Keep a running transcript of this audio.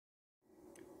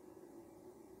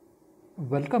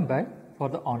Welcome back for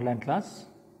the online class.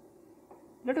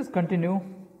 Let us continue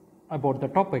about the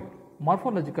topic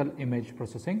morphological image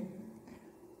processing.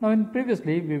 Now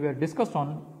previously we were discussed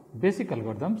on basic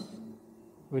algorithms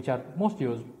which are most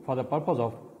used for the purpose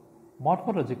of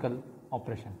morphological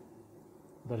operation,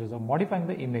 that is modifying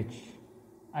the image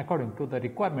according to the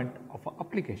requirement of an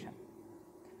application.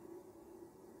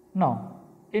 Now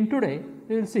in today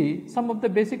we will see some of the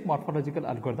basic morphological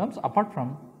algorithms apart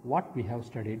from what we have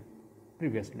studied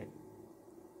previously.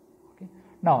 Okay.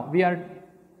 Now we are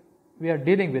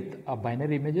dealing with a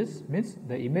binary images, means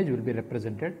the image will be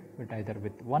represented with either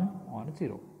with 1 or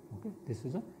 0. Okay. This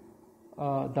is the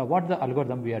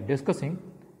algorithm we are discussing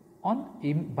on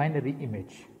binary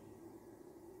image.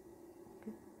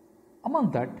 Okay. Among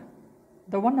that,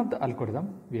 the one of the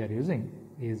algorithm we are using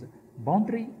is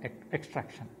boundary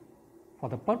extraction for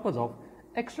the purpose of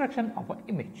extraction of an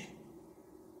image.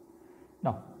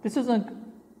 Now this is an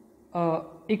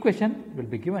equation will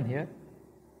be given here.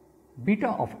 Beta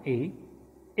of A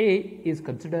is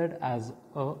considered as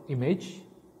a image,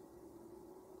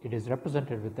 it is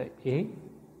represented with the A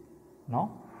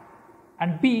now,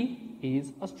 and B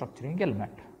is a structuring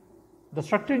element. The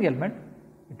structuring element,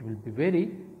 it will be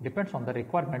vary, depends on the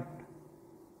requirement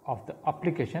of the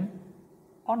application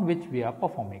on which we are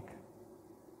performing.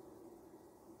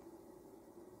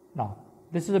 Now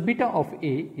this is a beta of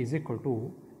A is equal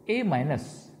to A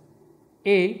minus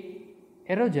A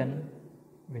erosion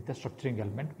with the structuring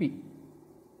element B.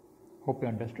 Hope you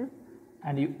understood.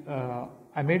 And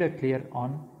I made it clear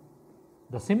on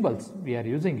the symbols we are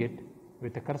using it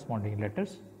with the corresponding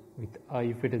letters. With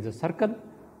if it is a circle,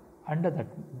 under that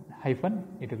hyphen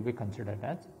it will be considered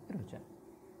as erosion.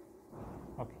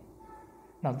 Okay.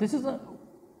 Now this is an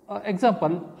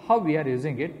example how we are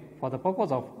using it for the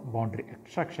purpose of boundary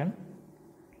extraction.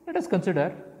 Let us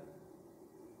consider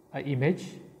an image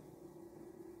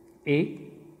A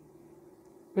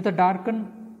with a darkened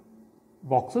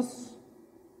boxes,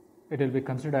 it will be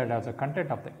considered as a content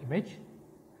of the image.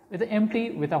 With empty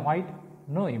with a white,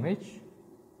 no image.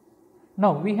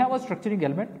 Now we have a structuring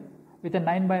element with a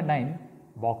 9 by 9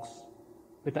 box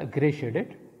with a grey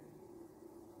shaded.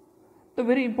 The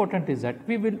very important is that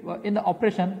we will in the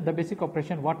operation, the basic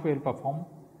operation what we will perform,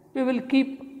 we will keep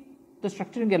the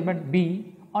structuring element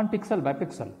B on pixel by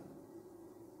pixel.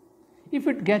 If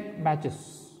it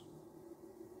matches,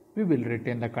 we will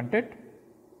retain the content.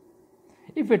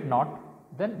 If it not,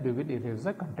 then we will erase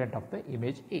the content of the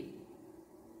image A.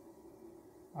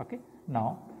 Okay.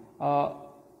 Now,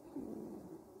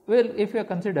 if you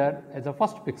consider as a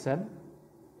first pixel,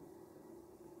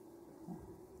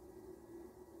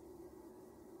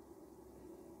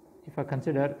 if I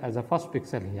consider as a first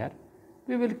pixel here,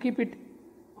 we will keep it.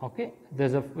 Okay, there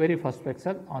is a very first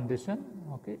pixel on this one.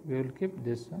 Okay, we will keep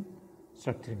this one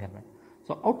structuring element.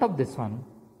 So out of this one,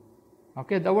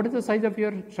 okay, what is the size of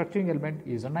your structuring element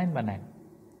is a 9 by 9.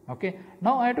 Okay,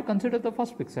 now I have to consider the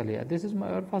first pixel here. This is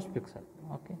my first pixel.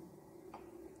 Okay,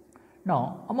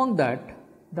 now among that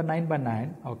the 9 by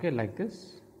 9, okay, like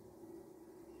this.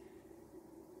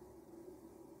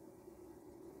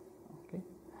 Okay,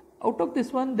 out of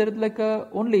this one there is like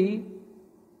only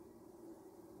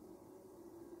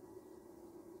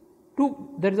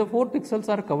there is a 4 pixels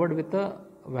are covered with the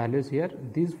values here.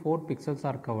 These 4 pixels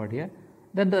are covered here.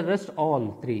 Then the rest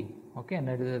all 3. Okay, and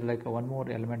that is like one more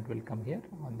element will come here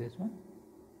on this one.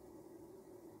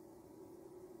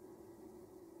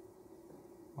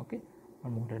 Okay,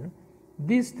 one more element.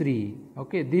 These 3.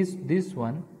 Okay, this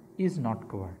one is not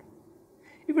covered.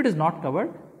 If it is not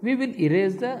covered, we will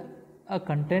erase the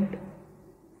content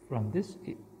from this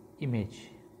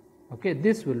image. Okay,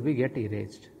 this will be get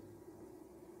erased.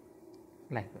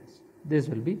 Likewise, this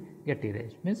will be get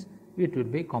erased, means it will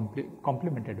be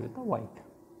complemented with the white.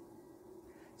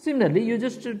 Similarly, you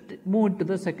just move to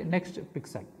the next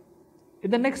pixel.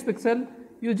 In the next pixel,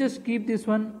 you just keep this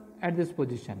one at this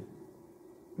position.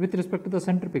 With respect to the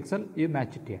center pixel, you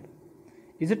match it here.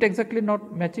 Is it exactly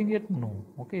not matching it? No.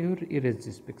 Okay, you erase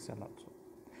this pixel also.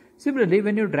 Similarly,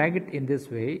 when you drag it in this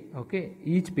way, okay,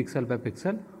 each pixel by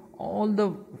pixel, all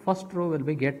the first row will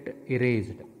be get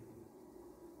erased.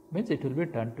 Means it will be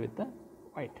turned with the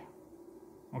white.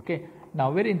 Okay.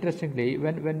 Now very interestingly,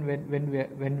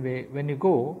 when you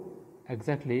go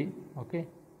exactly, okay,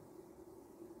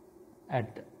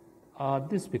 at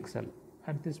this pixel,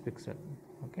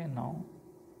 okay. Now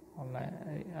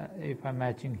if I am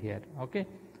matching here, okay.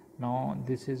 Now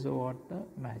this is what the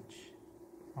match.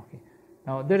 Okay.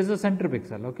 Now there is a center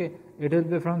pixel. Okay. It will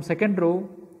be from second row,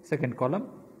 second column.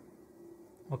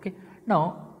 Okay.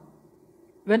 Now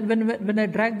when I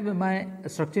drag my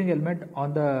structuring element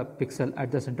on the pixel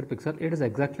at the center pixel, it is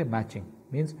exactly matching,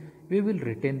 means we will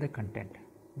retain the content.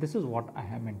 This is what I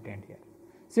have maintained here.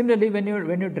 Similarly, when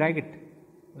you drag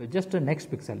it just the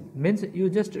next pixel, means you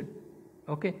just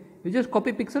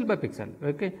copy pixel by pixel.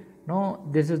 Okay, no,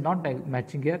 this is not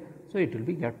matching here, so it will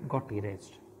be got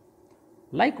erased.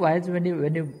 Likewise, when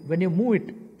you move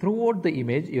it throughout the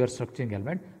image, your structuring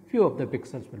element, few of the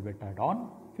pixels will be turned on,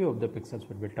 few of the pixels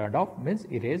will be turned off, means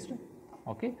erased.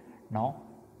 Okay, now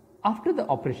after the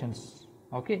operations,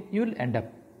 okay, you will end up,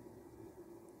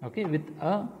 okay, with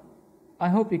a, I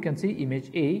hope you can see image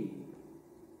A,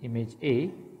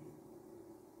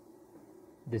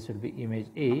 this will be image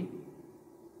A.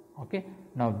 Okay,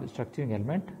 now the structuring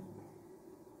element,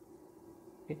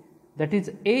 okay, that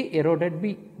is A eroded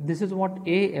B. This is what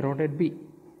A eroded B.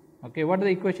 Okay, what the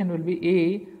equation will be?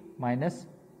 A minus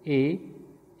A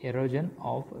erosion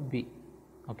of B.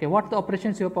 Okay, what the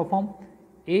operations you perform?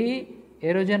 A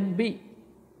erosion B.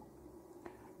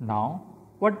 Now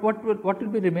what will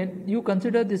be remain? You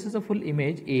consider this is a full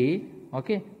image A.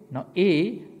 Okay, now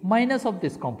A minus of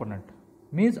this component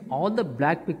means all the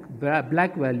black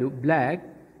value, black,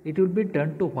 it will be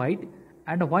turned to white,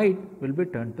 and white will be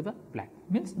turned to the black,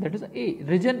 means that is A,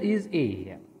 region is A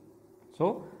here.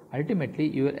 So ultimately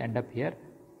you will end up here,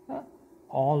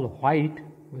 all white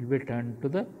will be turned to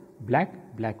the black,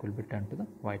 black will be turned to the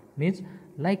white, means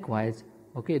likewise.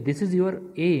 Okay, this is your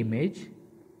A image.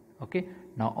 Okay,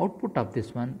 now output of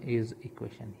this one is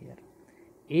equation here,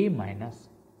 A minus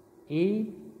A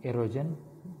erosion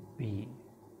B.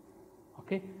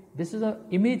 Okay, this is a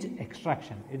image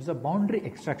extraction, it is a boundary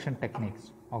extraction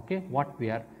techniques. Okay, what we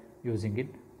are using it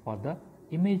for the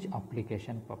image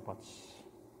application purpose.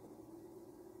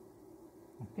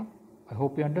 Okay, I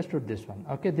hope you understood this one.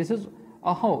 Okay, this is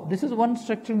how this is one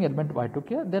structuring element I took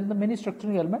here. Then the many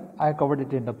structuring element I covered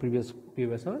it in the previous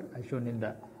hour, I shown in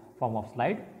the form of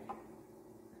slide.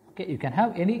 Okay, you can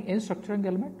have any structuring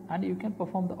element and you can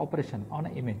perform the operation on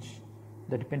an image.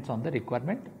 That depends on the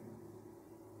requirement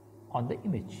on the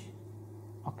image.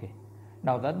 Okay,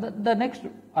 now the next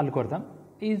algorithm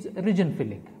is region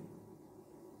filling.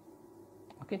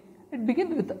 Okay, it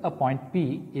begins with a point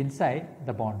P inside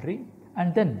the boundary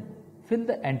and then fill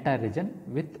the entire region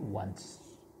with ones.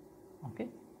 Okay,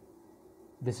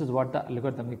 this is what the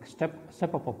algorithmic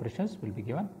step of operations will be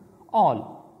given.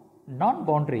 All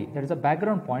non-boundary, that is the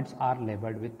background points, are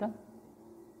labeled with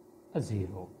a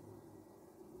 0.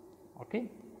 Okay,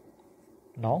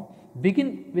 now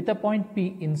begin with a point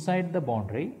P inside the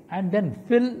boundary and then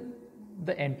fill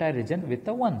the entire region with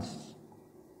the ones.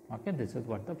 Okay, this is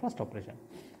what the first operation.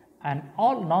 And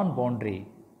all non-boundary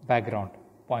background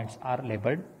points are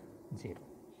labeled 0.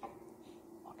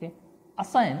 Okay,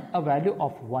 assign a value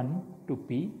of 1 to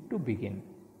P to begin.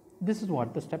 This is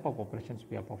what the step of operations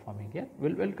we are performing here.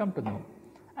 We'll come to know.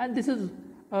 And this is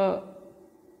a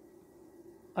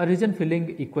region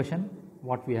filling equation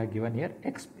what we have given here.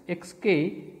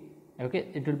 xk, okay,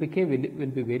 it will be k will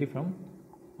be vary from,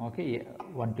 okay,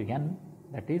 1 to n,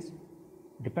 that is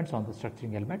depends on the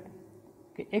structuring element.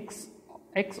 Okay, x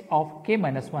of k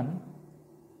minus 1,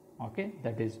 okay,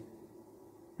 that is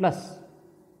plus.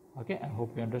 Okay, I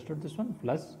hope you understood this one,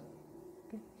 plus.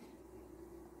 Okay,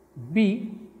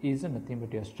 B is nothing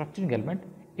but your structuring element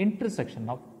intersection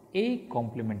of A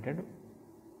complemented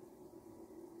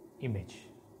image.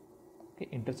 Okay,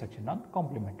 intersection on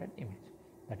complemented image,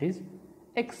 that is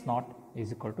x naught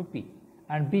is equal to P,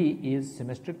 and B is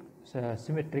symmetric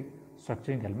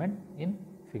structuring element in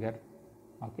figure,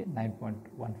 okay,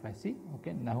 9.15c.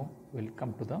 Okay, now we'll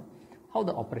come to the how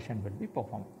the operation will be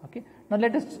performed. Okay, now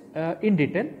let us in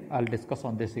detail I'll discuss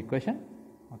on this equation.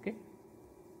 Okay,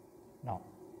 now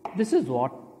this is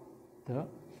what the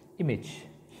image.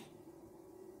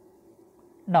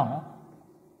 Now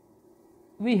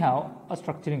we have a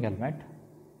structuring element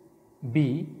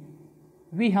B,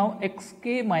 we have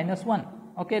xk minus 1.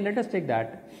 Okay, let us take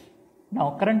that.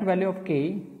 Now current value of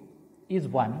k is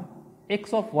 1,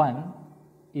 x of 1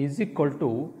 is equal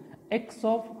to x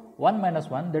of 1 minus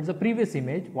 1, that is the previous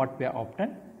image what we have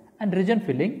obtained, and region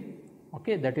filling,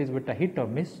 okay, that is with a hit or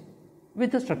miss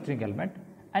with the structuring element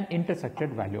and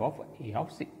intersected value of A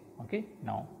of C. Okay,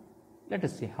 now let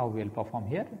us see how we will perform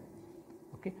here.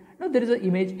 Okay, now there is an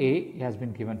image A has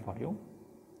been given for you.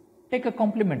 Take a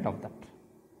complement of that,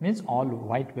 means all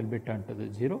white will be turned to the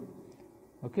 0.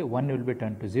 Okay, 1 will be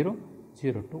turned to 0,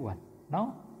 0 to 1.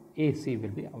 Now AC will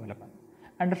be available,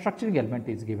 and the structuring element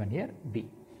is given here D.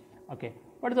 Okay,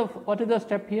 what is the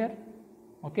step here?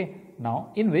 Okay,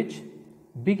 now in which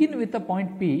begin with the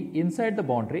point P inside the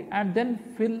boundary and then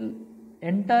fill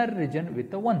entire region with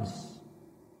the ones.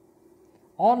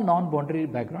 all non-boundary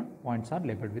background points are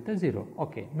labeled with a 0.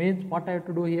 Okay, means what I have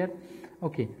to do here?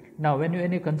 Okay, now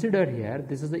when you consider here,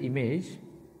 this is the image.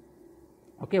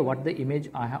 Okay, what the image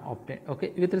I have obtained. Okay,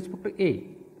 with respect to A.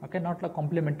 Okay, not like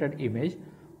complemented image.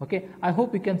 Okay, I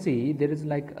hope you can see there is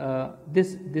like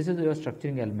this is your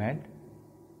structuring element.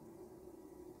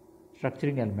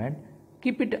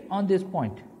 Keep it on this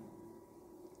point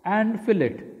and fill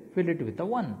it with a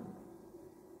 1.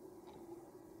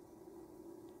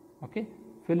 Okay,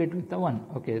 fill it with a 1.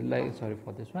 Okay, like sorry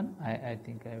for this one, I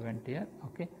think I went here.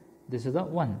 Okay, this is a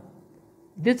 1.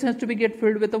 This has to be get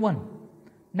filled with a 1.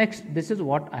 Next, this is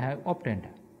what I have obtained.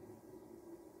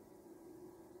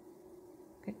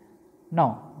 Okay, now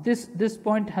this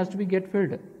point has to be get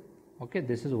filled. Okay,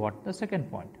 this is what the second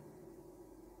point.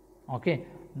 Okay,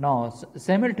 now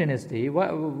simultaneously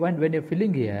when you're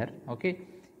filling here, okay,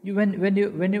 when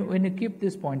you keep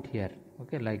this point here,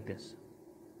 okay, like this,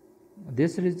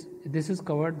 this is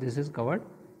covered, this is covered,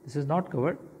 this is not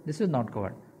covered, this is not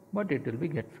covered, but it will be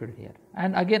get filled here,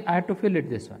 and again I have to fill it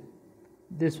this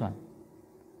one.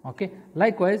 Okay,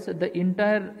 likewise the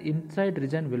entire inside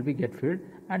region will be get filled,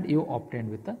 and you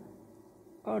obtain with a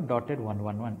dotted 1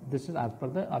 1 1. This is as per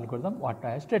the algorithm what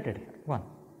I have stated here, 1.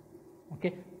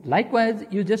 Okay, likewise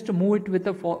you just move it with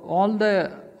for all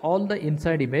the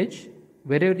inside image,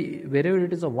 wherever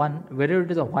it is a 1, wherever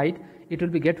it is a white, it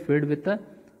will be get filled with a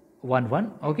 1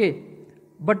 1. Okay,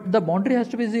 but the boundary has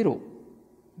to be 0.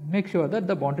 Make sure that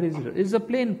the boundary is 0. Is a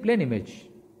plain image.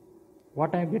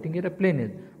 What I am getting here, a plane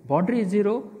is boundary is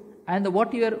 0, and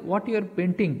what you are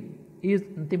painting is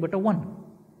nothing but a 1.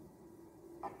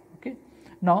 Okay,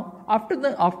 now after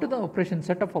the operation,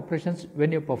 set of operations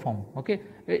when you perform, okay,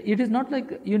 it is not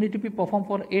like you need to be performed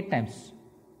for 8 times.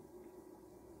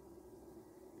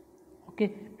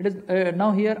 Okay, it is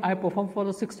now here I perform for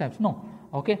the 6 times. No.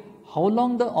 Okay, how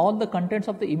long all the contents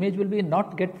of the image will be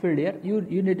not get filled here,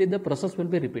 you need the process will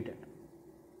be repeated.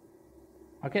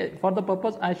 Okay, for the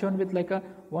purpose I shown with like a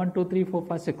 1 2 3 4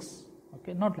 5 6.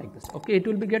 Okay, not like this. Okay, it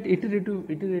will be get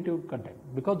iterative content,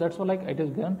 because that's why like it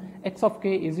is given x of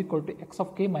k is equal to x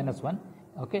of k minus 1.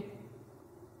 Okay,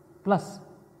 plus,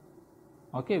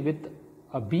 okay, with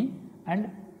a b and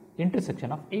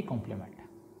intersection of a complement.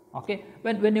 Okay,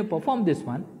 when you perform this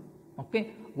one,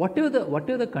 okay, whatever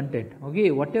the content, okay,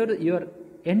 whatever your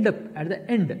end up at the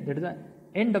end, that is the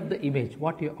end of the image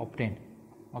what you obtained,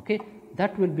 okay,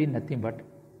 that will be nothing but,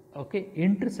 okay,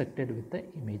 intersected with the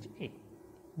image A.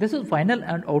 This is final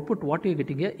and output what you are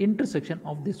getting here, intersection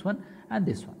of this one and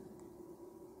this one.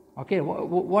 Okay,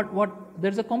 what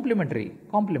there is a complementary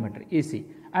AC,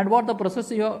 and what the process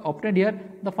you have obtained here,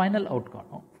 the final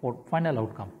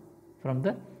outcome from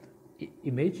the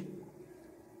image.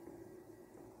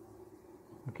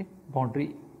 Okay,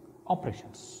 boundary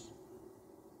operations.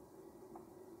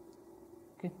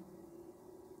 Okay,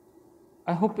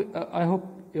 I hope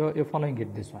you're following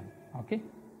it, this one. Okay,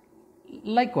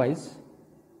 likewise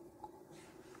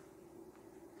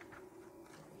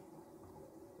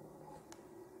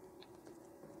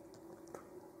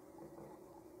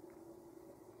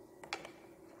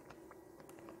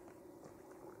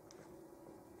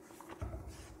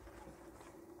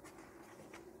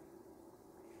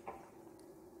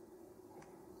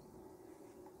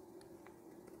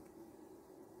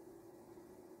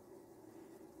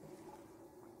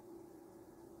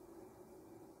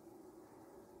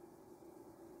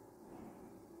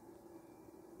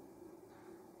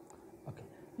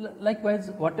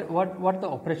likewise, what the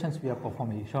operations we are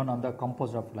performing shown on the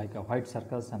composed of like a white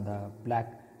circles and the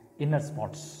black inner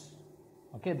spots.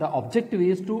 Okay, the objective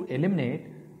is to eliminate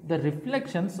the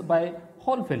reflections by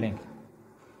hole filling.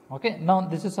 Okay, now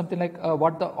this is something like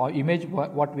what the image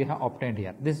what we have obtained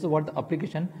here. This is what the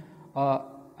application I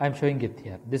am showing it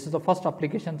here. This is the first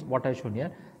application what I shown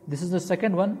here. This is the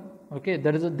second one. Okay,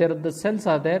 there the cells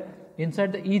are there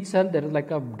inside each cell. There is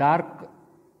like a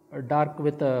dark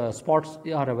with spots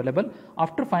are available.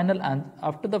 After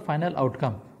the final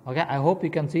outcome, okay, I hope you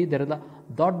can see there is the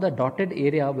dotted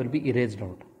area will be erased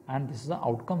out, and this is the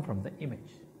outcome from the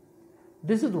image.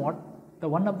 This is what the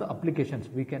one of the applications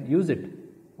we can use it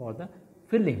for the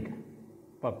filling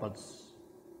purpose.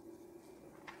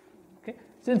 Okay,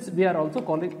 since we are also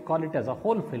call it as a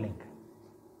hole filling.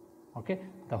 Okay,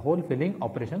 the hole filling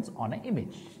operations on an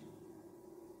image.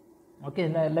 Okay,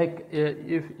 like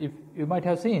if you might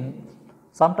have seen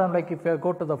sometime, like if you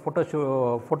go to the photo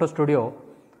studio,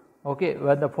 okay,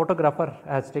 where the photographer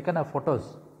has taken a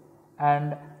photos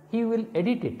and he will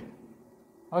edit it.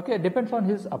 Okay, depends on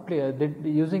his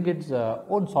using its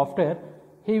own software.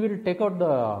 He will take out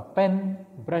the pen,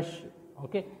 brush.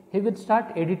 Okay, he will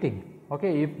start editing.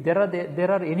 Okay, if there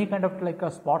are any kind of like a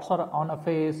spots or on a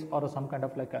face or some kind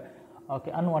of like a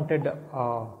unwanted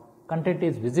content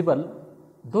is visible,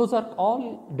 those are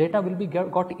all data will be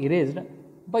got erased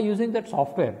by using that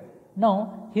software.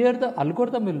 Now here the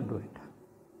algorithm will do it.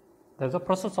 There is a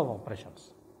process of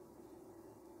operations.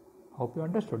 Hope you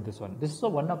understood this one. This is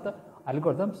one of the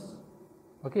algorithms.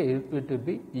 Okay, it will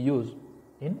be used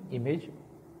in image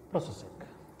processing.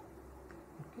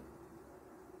 Okay.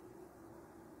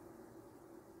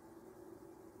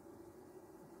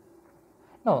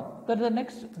 Now, the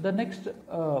next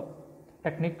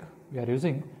technique we are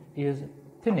using is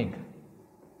thinning.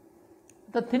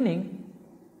 The thinning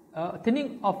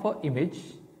of an image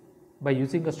by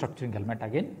using a structuring element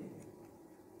again.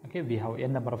 Okay, we have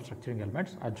n number of structuring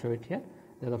elements. I'll show it here.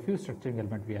 There are a few structuring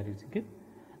elements we are using it.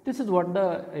 This is what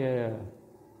the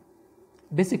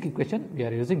basic equation we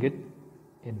are using it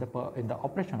in the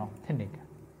operation of thinning.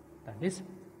 That is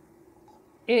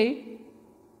A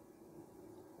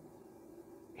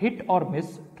hit or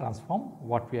miss transform,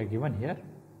 what we are given here.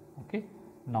 Okay,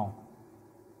 now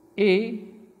A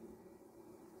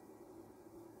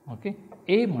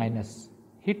minus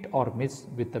hit or miss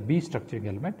with the B structuring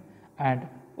element and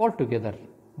altogether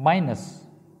minus,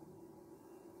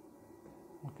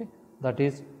 okay, that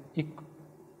is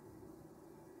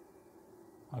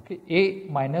A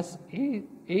minus A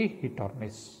hit or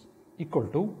miss equal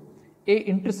to A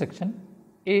intersection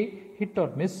A hit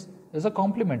or miss is a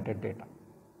complemented data.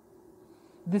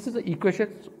 This is the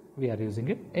equation we are using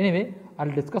it. Anyway, I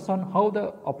will discuss on how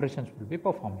the operations will be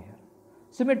performed here.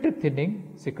 Symmetric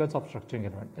thinning sequence of structuring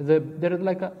element. There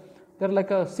are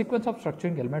like a sequence of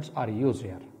structuring elements are used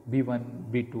here. B1,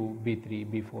 B2, B3,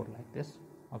 B4 like this.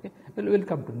 Okay, we'll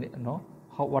come to know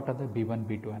what are the B1,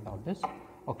 B2 and all this.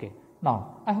 Okay,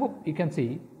 now I hope you can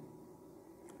see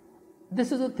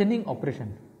this is a thinning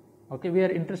operation. Okay, we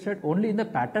are interested only in the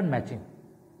pattern matching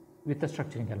with the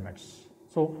structuring elements.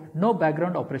 So no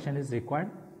background operation is required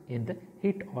in the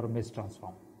hit or miss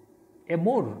transform. A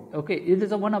more, okay, it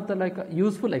is one of the like a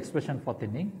useful expression for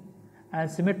thinning and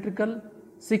symmetrical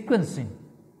sequencing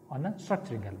on a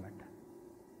structuring element.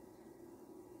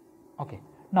 Okay,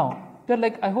 now they're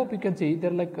like, I hope you can see they're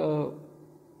like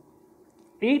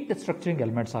 8 structuring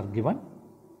elements are given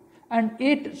and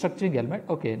 8 structuring element.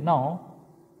 Okay, now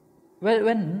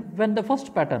when the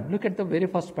first pattern, look at the very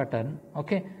first pattern.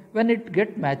 Okay, when it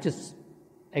get matches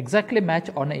exactly match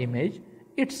on an image,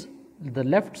 it's the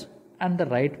left and the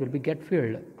right will be get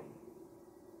filled.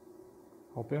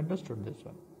 Hope you understood this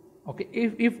one. Okay,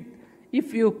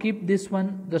 if you keep this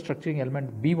one, the structuring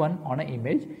element B1 on an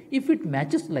image, if it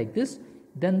matches like this,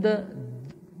 then the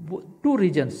two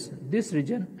regions, this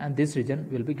region and this region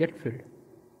will be get filled.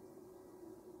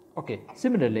 Okay,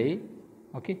 similarly,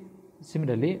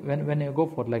 when you go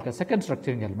for like a second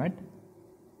structuring element,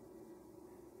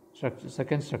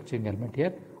 second structuring element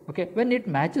here, okay, when it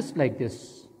matches like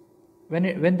this,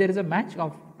 when there is a match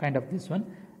of kind of this one,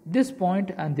 this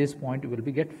point and this point will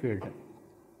be get filled.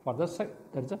 For the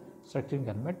there is a structuring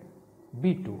element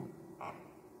B2.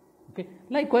 Okay,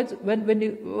 likewise when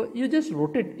you just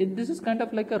rotate it, this is kind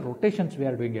of like a rotations we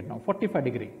are doing it now,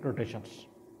 45-degree rotations.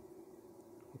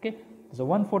 Okay, so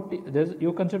 140,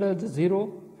 you consider the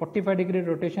 0 45-degree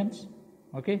rotations.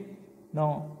 Okay,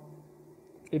 now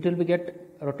it will be get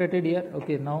rotated here.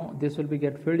 Okay, now this will be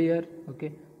get filled here.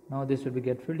 Okay, now this will be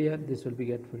get filled here, this will be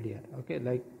get filled here. Okay,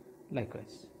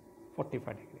 likewise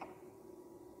 45-degree.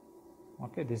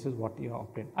 Okay, this is what you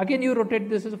obtain. Again you rotate,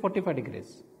 this is 45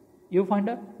 degrees. You find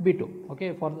a B2.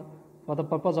 Okay, for the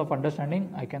purpose of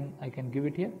understanding, I can give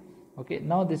it here. Okay,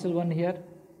 now this is one here.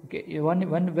 Okay,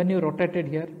 when you rotate it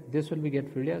here, this will be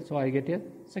get filled here. So I get here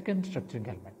second structuring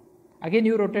element. Again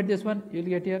you rotate this one, you will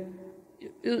get here.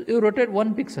 You rotate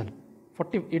 1 pixel.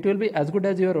 40. It will be as good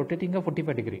as you are rotating a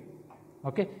 45-degree.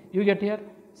 Okay, you get here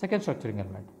second structuring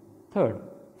element, third,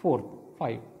 fourth,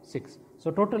 5, 6. So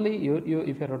totally you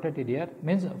if you rotate it here,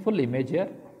 means full image here.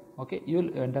 Okay, you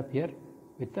will end up here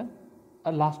with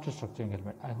a last structuring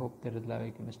element. I hope there is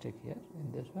like a mistake here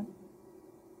in this one.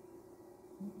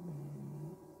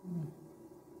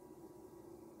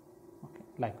 Okay,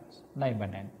 likewise 9 by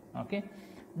 9. Okay,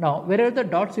 now wherever the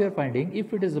dots you are finding,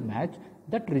 if it is a match,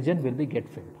 that region will be get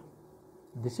filled.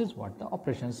 This is what the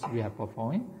operations we are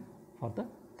performing for the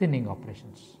thinning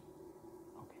operations.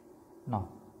 Okay, now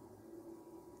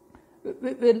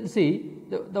we will see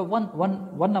the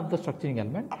one of the structuring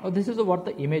element. This is what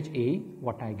the image A,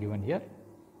 what I given here.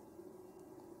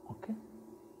 Okay,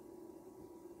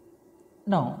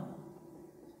 now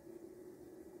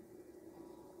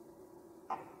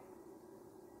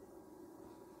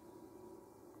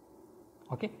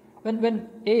when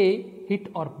A hit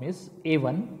or miss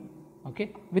A1,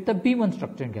 okay, with a B1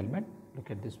 structuring element,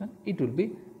 look at this one, it will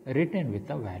be retained with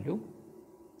the value.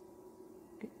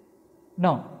 Okay.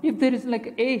 Now, if there is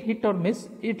like A hit or miss,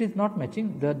 it is not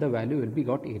matching, the value will be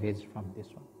got erased from this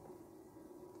one.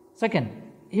 Second,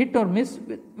 hit or miss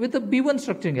with a B1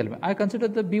 structuring element. I consider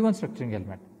the B1 structuring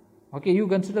element. Okay, you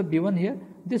consider B1 here,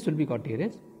 this will be got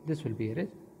erased, this will be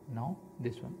erased. Now,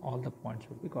 this one, all the points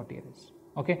will be got erased.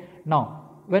 Okay, now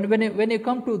when you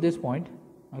come to this point,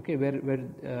 okay,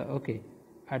 okay,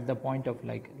 at the point of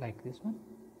like this one,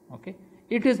 okay,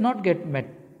 it is not get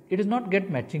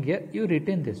matching here, you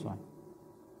retain this one.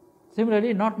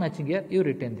 Similarly, not matching here, you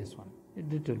retain this one.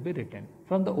 It will be retained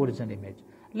from the original image.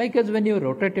 Like as when you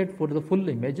rotate it for the full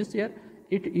images here,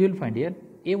 you will find here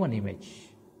A1 image.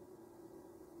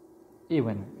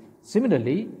 A1.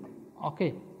 Similarly,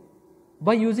 okay,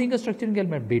 by using a structuring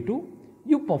element B2,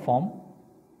 you perform,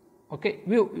 okay,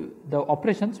 the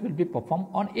operations will be performed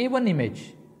on A1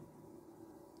 image.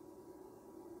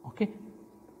 Okay,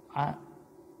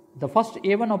 the first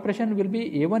A1 operation will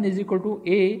be A1 is equal to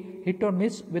A hit or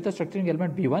miss with a structuring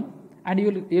element B1, and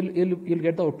you'll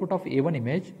get the output of A1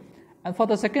 image. And for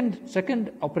the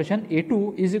second operation,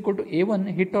 A2 is equal to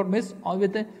A1 hit or miss or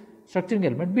with a structuring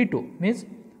element B2, means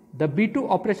the B2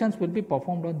 operations will be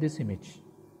performed on this image.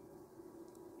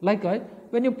 Likewise,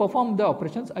 when you perform the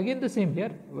operations, again the same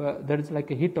here, there is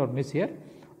like a hit or miss here,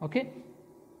 okay,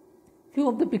 few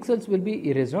of the pixels will be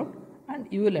erased out and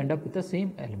you will end up with the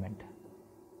same element.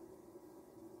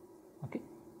 Okay,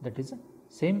 that is the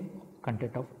same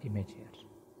content of image here.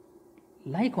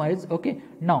 Likewise, okay,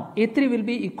 now A3 will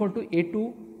be equal to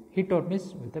A2 hit or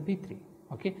miss with a B3.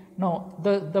 Okay, now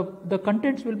the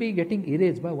contents will be getting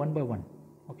erased by one.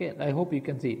 Okay, I hope you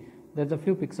can see that a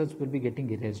few pixels will be getting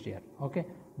erased here. Okay,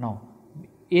 now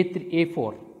A3,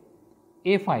 A4,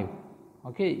 A5.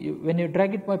 Okay, when you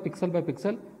drag it by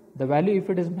pixel, the value, if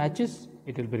it is matches,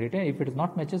 it will be retained. If it is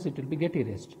not matches, it will be get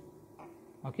erased.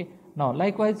 Okay, now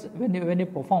likewise when you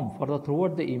perform for the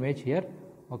throughout the image here,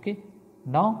 okay,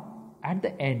 now at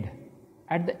the end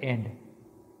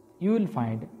you will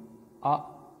find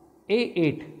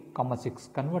A8, 6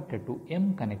 converted to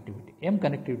M connectivity. M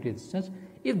connectivity is just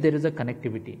if there is a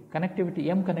connectivity,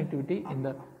 M connectivity in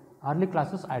the early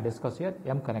classes I discussed here.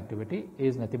 M connectivity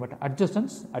is nothing but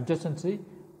adjacency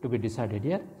to be decided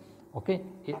here. Okay,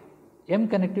 M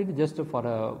connectivity, just for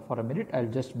a minute I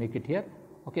will just make it here.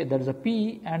 Okay, there is a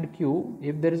P and Q.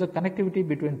 If there is a connectivity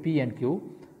between P and Q,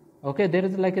 okay, there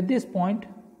is like this point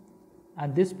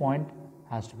and this point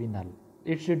has to be null.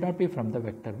 It should not be from the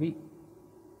vector V.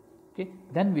 Okay,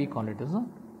 then we call it as a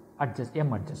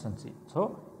M adjacency.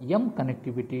 So M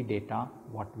connectivity data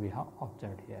what we have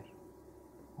observed here.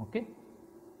 Okay.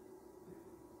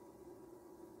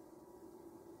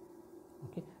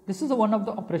 Okay, this is one of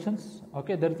the operations.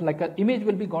 Okay, there is like a image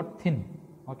will be got thin.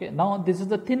 Okay, now this is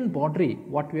the thin boundary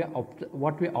what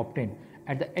we obtained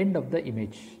at the end of the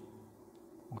image.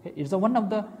 Okay, it's one of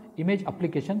the image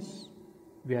applications.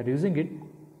 We are using it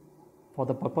for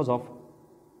the purpose of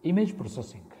image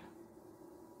processing.